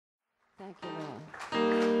Thank you,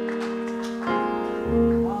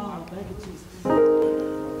 Lord. Thank you, Jesus.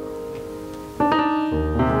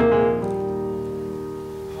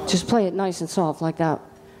 Just play it nice and soft like that.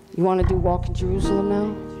 You want to do Walk in Jerusalem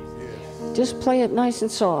now? Just play it nice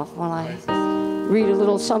and soft while I read a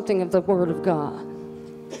little something of the Word of God.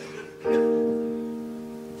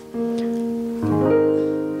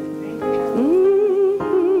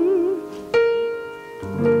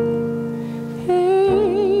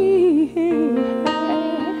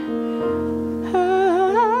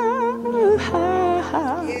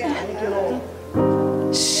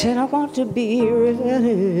 Said I want to be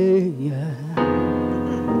ready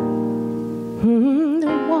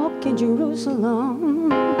to walk in Jerusalem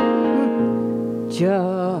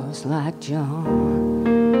just like John.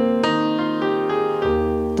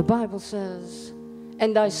 The Bible says,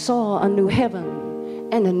 and I saw a new heaven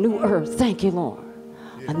and a new earth. Thank you, Lord.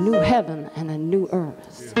 A new heaven and a new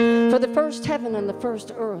earth. For the first heaven and the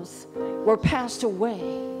first earth were passed away,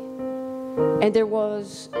 and there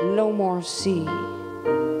was no more sea.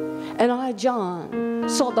 And I, John,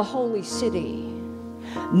 saw the holy city,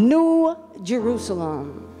 New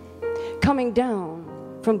Jerusalem, coming down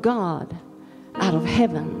from God out of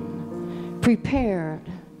heaven, prepared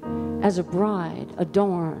as a bride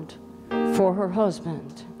adorned for her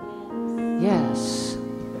husband. Yes,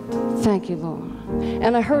 thank you, Lord.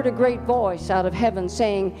 And I heard a great voice out of heaven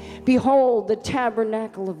saying, behold, the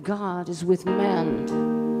tabernacle of God is with men,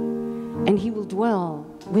 and he will dwell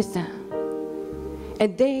with them.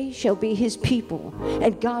 And they shall be his people,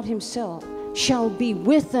 and God himself shall be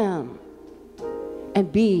with them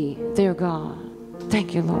and be their God.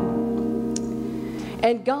 Thank you, Lord.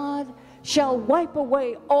 And God shall wipe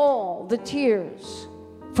away all the tears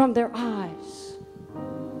from their eyes,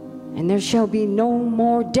 and there shall be no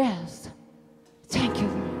more death. Thank you,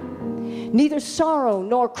 Lord. Neither sorrow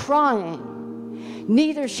nor crying,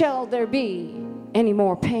 neither shall there be any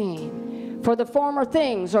more pain, for the former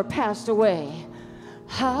things are passed away.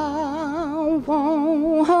 I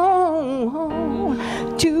want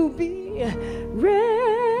to be ready.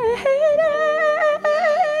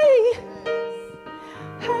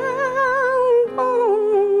 I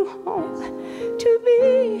want to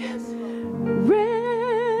be ready.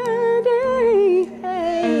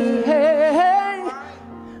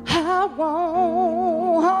 I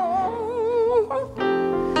want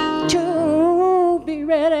to be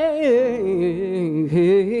ready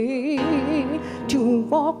to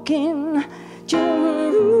walk in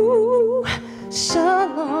Jerusalem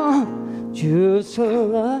just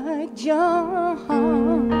like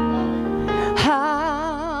John.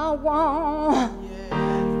 I want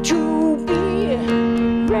to be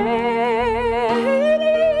ready.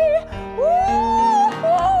 Ooh,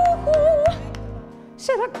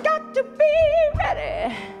 said I got to be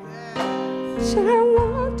ready. Said I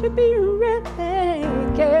want to be ready.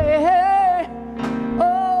 Yeah.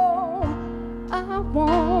 Oh, I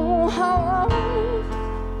want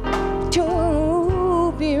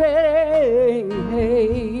to be ready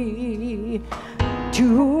to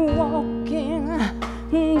walk in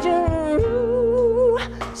Jerusalem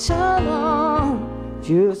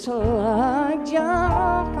just like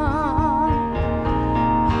John.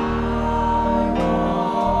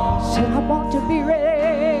 Said I want to be ready.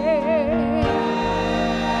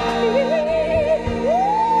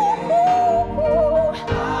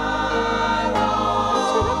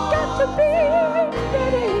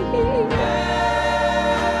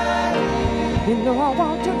 You know I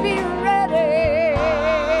want to be ready.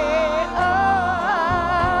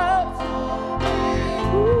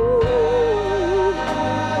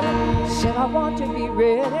 Said I want to be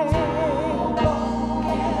ready.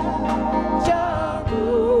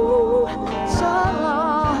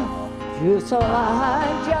 Jerusalem, just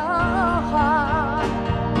like John.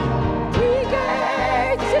 Three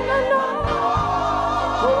gates in the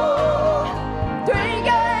north, three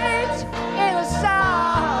gates in the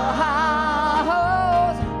south,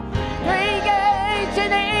 three gates in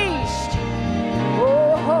the east,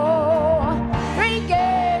 oh, three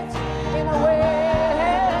gates in the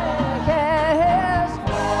west,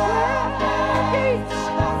 gates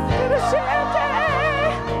to the city.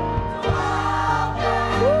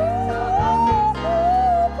 Ooh,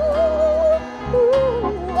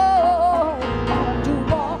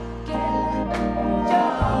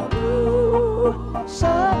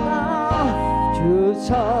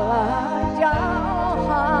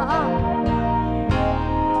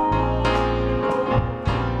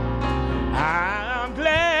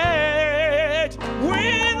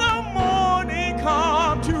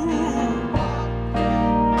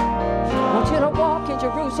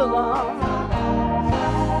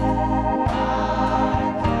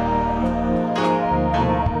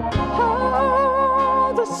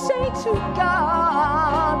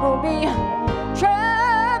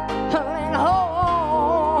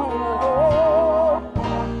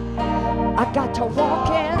 got to walk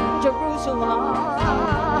in Jerusalem,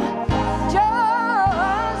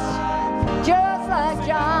 just like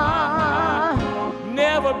John.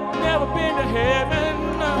 Never been to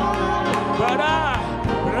heaven, but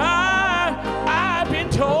I've been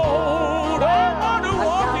told I want to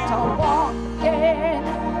walk in. I got to walk in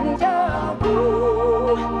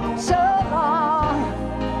Jerusalem,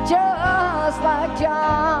 just like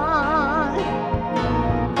John.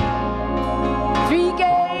 3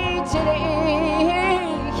 gates in the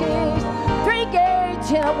east, 3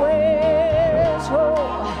 gates in the west.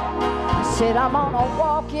 Oh, I said I'm gonna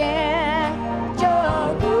walk in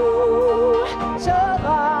Jerusalem,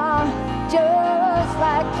 just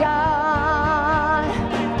like John.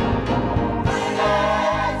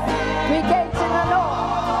 3 gates in the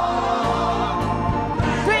north,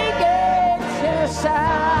 3 gates in the south,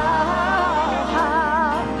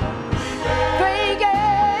 3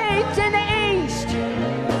 gates in the east.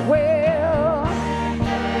 Well,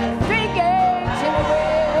 3 gates in the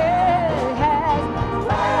west has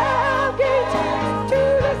 12 gates to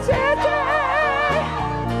the city.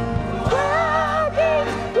 12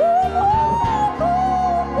 gates.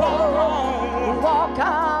 Walk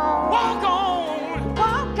on. Walk on,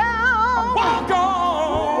 Walk on. walk on.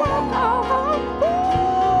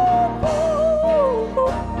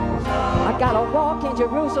 I gotta walk in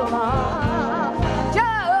Jerusalem,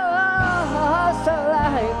 just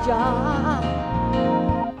like John.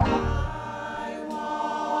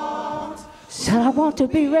 Said I want to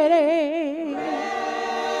be ready.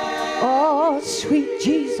 Oh, sweet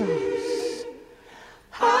Jesus,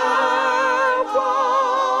 I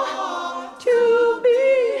want to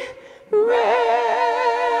be ready.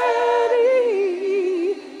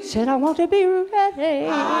 Said I want to be ready.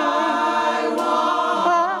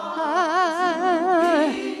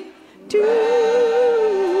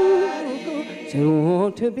 I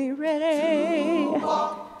want to be ready.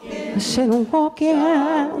 I said walk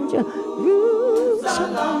in Jerusalem,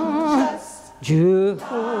 just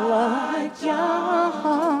like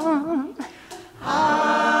John.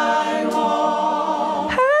 I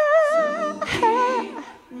want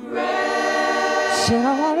said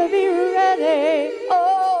I want to be ready.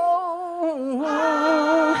 Oh,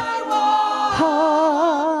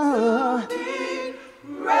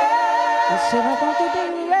 I said I want to be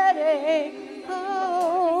ready.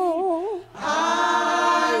 Oh,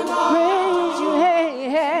 raise your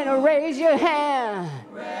hand, raise your hand.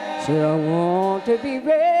 Said I want to be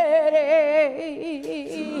ready.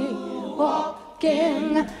 Walk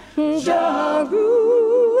in Jerusalem,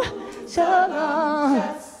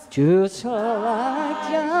 just like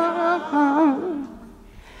John.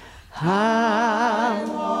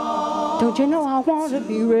 Don't you know I want to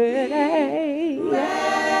be ready?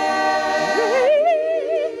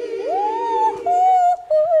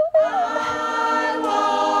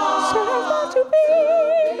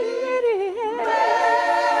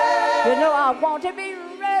 You know I want to be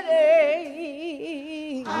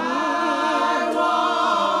ready. I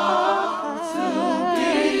want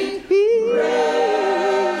to be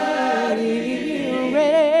ready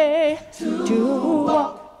to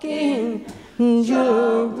walk in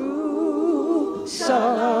Jerusalem,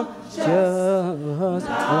 just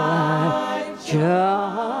like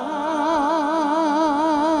John.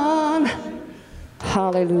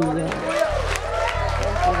 Hallelujah.